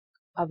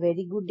A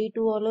very good day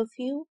to all of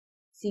you.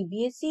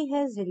 CBSE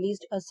has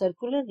released a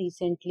circular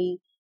recently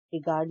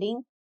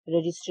regarding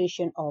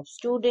registration of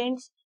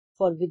students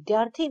for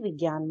Vidyarthi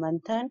Vigyan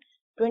Manthan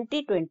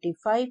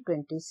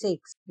 2025-26.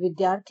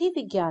 Vidyarthi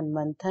Vigyan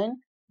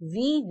Manthan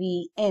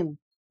VVM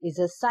is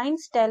a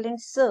science talent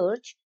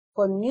search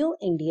for New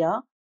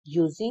India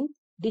using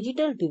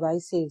digital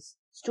devices.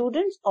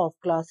 Students of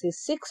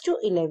classes 6 to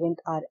 11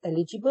 are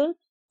eligible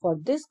for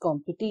this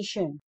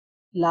competition.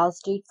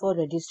 Last date for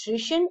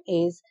registration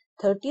is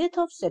 30th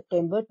of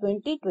September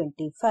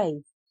 2025.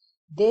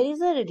 There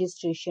is a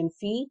registration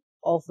fee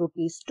of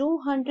Rs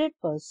 200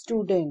 per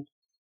student.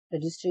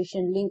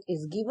 Registration link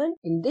is given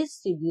in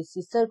this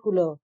CBSE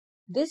circular.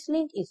 This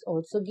link is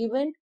also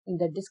given in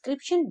the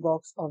description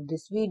box of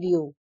this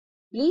video.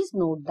 Please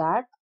note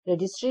that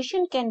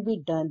registration can be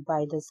done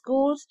by the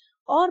schools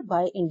or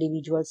by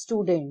individual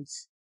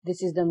students.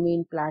 This is the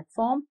main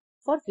platform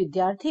for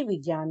Vidyarthi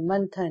Vigyan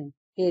Manthan.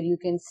 Here you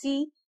can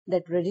see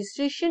that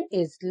registration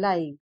is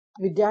live.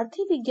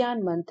 Vidyarthi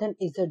Vigyan Manthan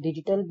is a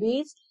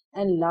digital-based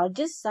and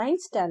largest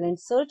science talent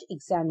search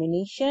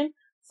examination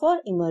for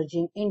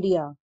emerging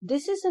India.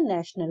 This is a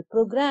national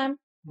program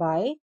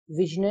by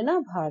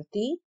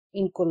Vidyarthi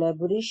in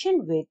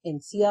collaboration with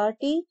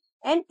NCERT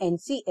and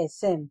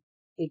NCSM.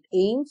 It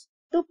aims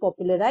to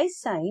popularize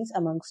science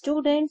among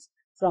students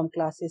from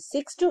classes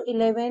 6 to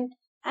 11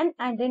 and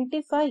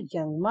identify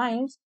young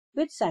minds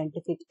with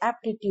scientific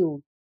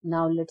aptitude.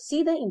 Now let's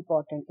see the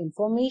important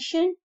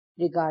information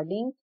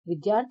regarding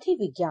Vidyarthi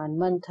Vigyan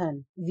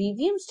Manthan.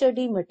 VVM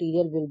study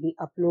material will be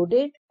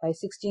uploaded by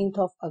 16th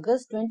of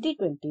August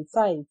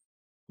 2025.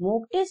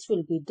 Mock test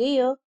will be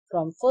there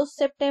from 1st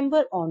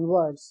September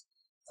onwards.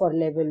 For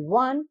level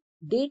 1,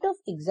 date of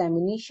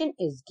examination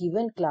is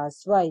given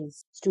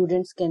class-wise.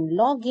 Students can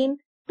log in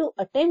to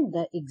attempt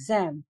the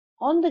exam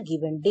on the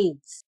given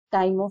dates.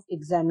 Time of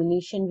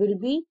examination will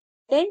be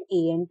 10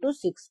 am to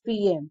 6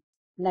 pm.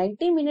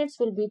 90 minutes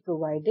will be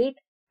provided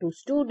to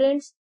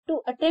students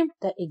to attempt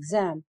the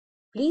exam.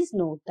 Please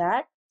note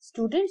that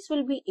students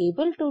will be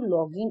able to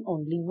log in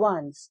only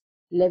once.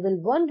 Level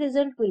 1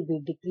 result will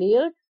be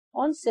declared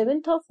on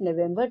 7th of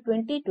November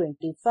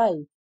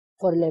 2025.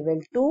 For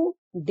Level 2,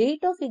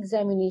 date of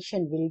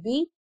examination will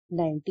be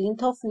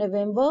 19th of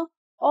November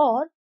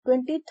or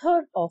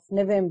 23rd of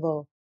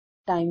November.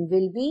 Time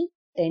will be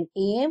 10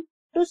 am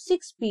to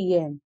 6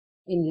 pm.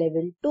 In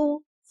Level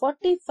 2,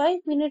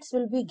 45 minutes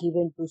will be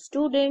given to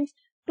students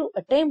to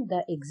attempt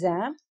the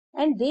exam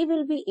and they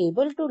will be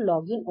able to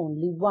log in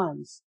only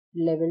once.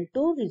 Level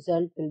 2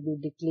 result will be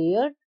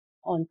declared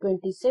on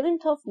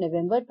 27th of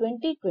November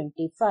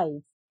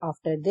 2025.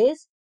 After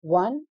this,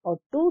 1 or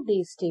 2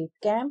 day state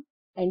camp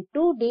and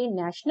 2-day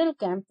national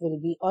camp will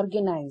be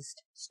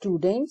organized.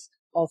 Students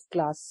of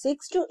class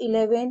 6 to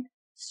 11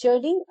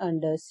 studying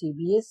under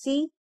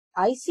CBSE,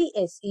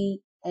 ICSE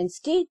and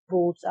state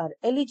boards are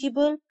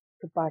eligible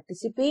to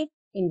participate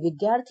in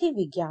Vidyarthi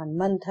Vigyan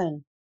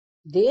Manthan.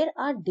 There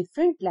are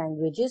different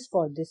languages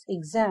for this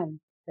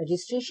exam.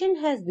 Registration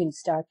has been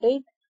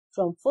started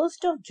from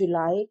 1st of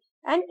July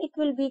and it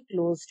will be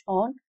closed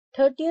on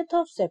 30th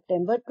of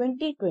September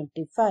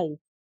 2025.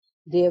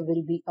 There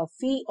will be a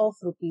fee of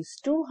Rs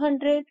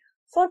 200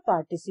 for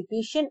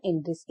participation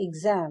in this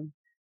exam.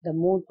 The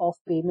mode of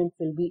payment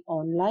will be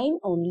online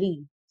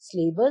only.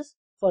 Syllabus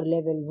for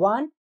Level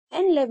 1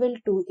 and Level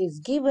 2 is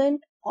given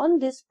on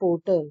this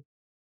portal.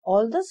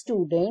 All the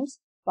students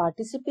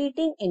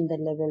participating in the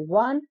Level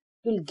 1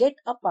 will get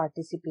a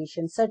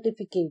participation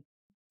certificate.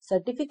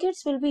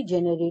 Certificates will be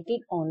generated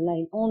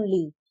online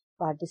only.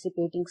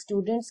 Participating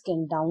students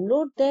can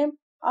download them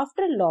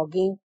after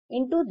logging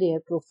into their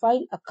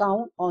profile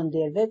account on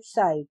their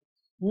website.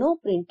 No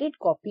printed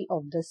copy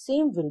of the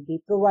same will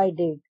be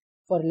provided.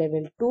 For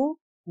Level 2,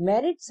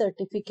 merit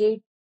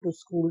certificate to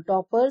school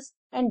toppers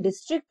and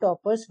district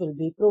toppers will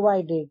be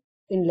provided.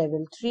 In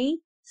Level 3,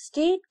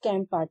 state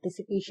camp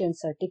participation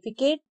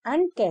certificate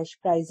and cash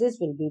prizes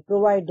will be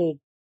provided.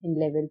 In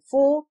Level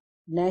 4,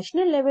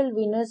 national level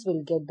winners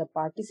will get the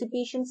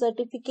participation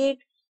certificate,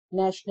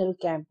 national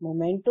camp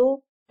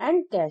memento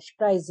and cash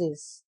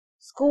prizes.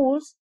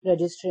 Schools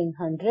registering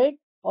 100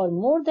 or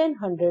more than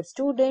 100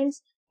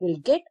 students will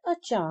get a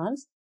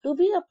chance to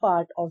be a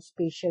part of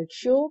special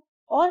show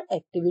or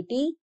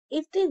activity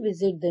if they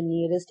visit the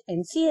nearest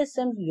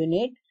NCSM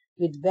unit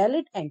with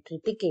valid entry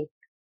ticket.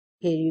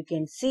 Here you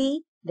can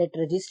see that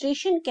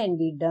registration can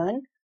be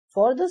done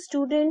for the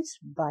students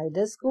by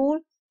the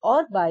school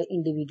or by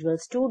individual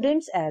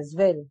students as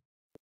well.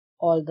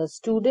 All the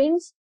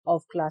students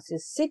of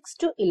classes 6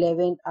 to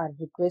 11 are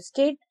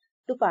requested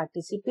to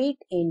participate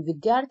in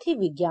Vidyarthi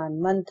Vigyan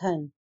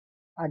Manthan,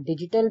 a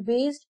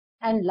digital-based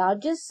and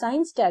largest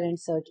science talent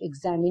search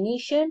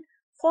examination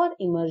for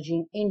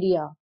emerging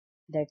India.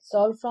 That's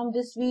all from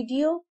this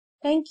video.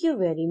 Thank you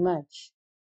very much.